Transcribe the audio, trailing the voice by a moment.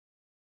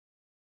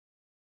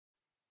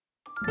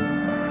Creak,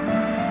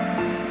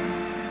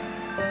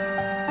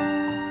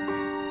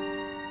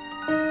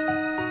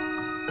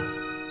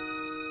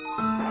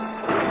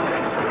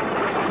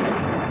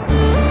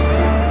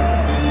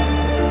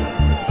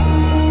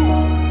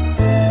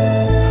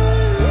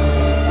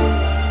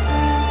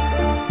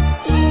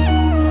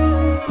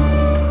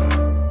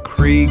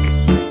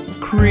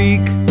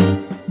 creak,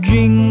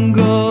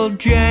 jingle,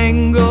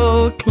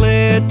 jangle,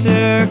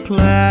 clatter,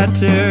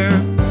 clatter.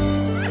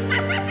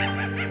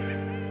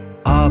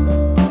 Up,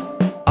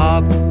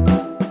 up,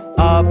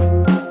 up,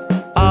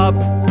 up,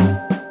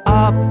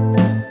 up,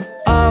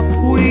 up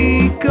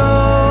we go.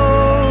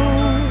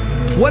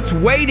 What's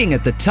waiting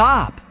at the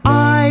top?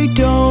 I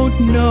don't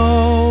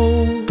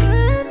know.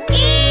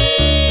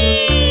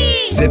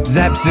 Zip,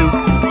 zap, zoop,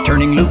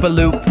 turning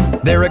loop-a-loop.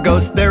 There it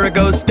goes,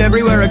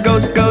 everywhere it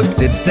goes, goes.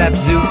 Zip, zap,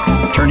 zoop,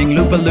 turning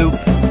loop-a-loop.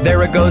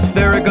 There it goes,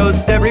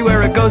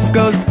 everywhere it goes,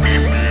 goes.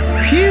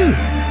 Phew,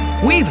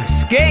 we've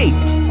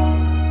escaped.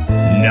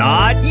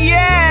 Not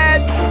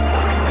yet!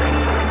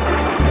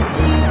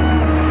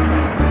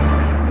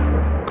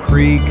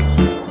 Creak,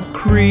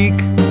 creak,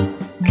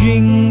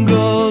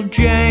 jingle,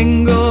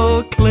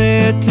 jangle,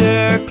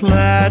 clatter,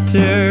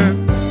 clatter.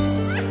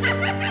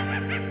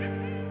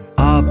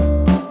 Up,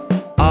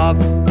 up,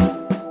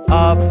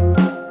 up,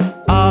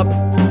 up,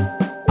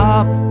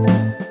 up,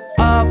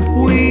 up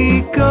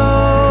we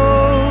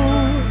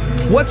go.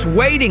 What's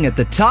waiting at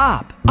the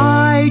top?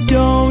 I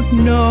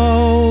don't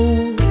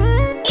know.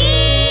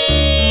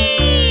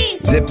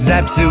 Zip,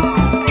 zap, zoop,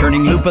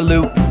 turning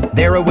loop-a-loop.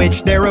 There a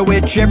witch,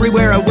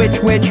 everywhere a witch,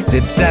 witch.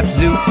 Zip, zap,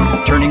 zoop,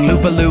 turning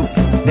loop-a-loop.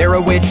 There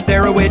a witch,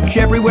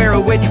 everywhere a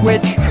witch,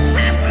 witch.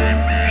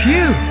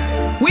 Phew,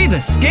 we've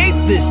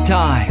escaped this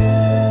time.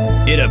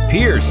 It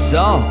appears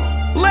so.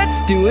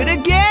 Let's do it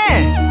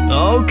again.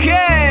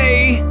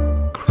 Okay.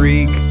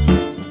 Creak,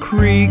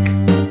 creak,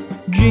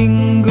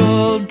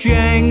 jingle,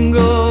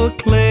 jangle,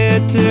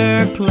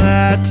 clatter,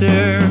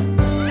 clatter.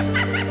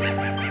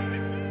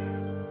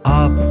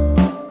 Up,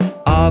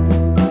 up,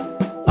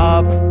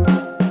 up,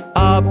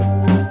 up,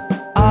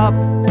 up,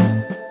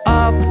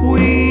 up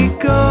we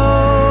go.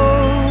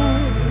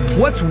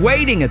 What's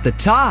waiting at the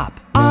top?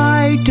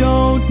 I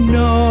don't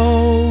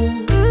know.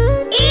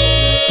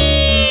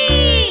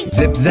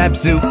 Zip, zap,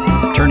 zoop,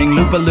 turning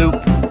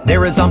loop-a-loop.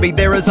 There a zombie,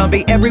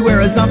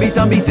 everywhere a zombie,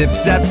 zombie. Zip,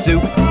 zap,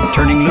 zoop,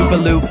 turning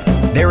loop-a-loop.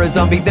 There a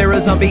zombie,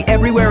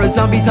 everywhere a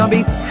zombie,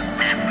 zombie.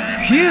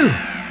 Phew,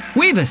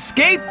 we've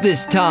escaped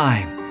this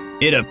time.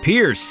 It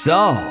appears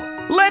so.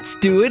 Let's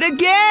do it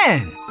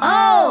again.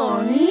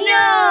 Oh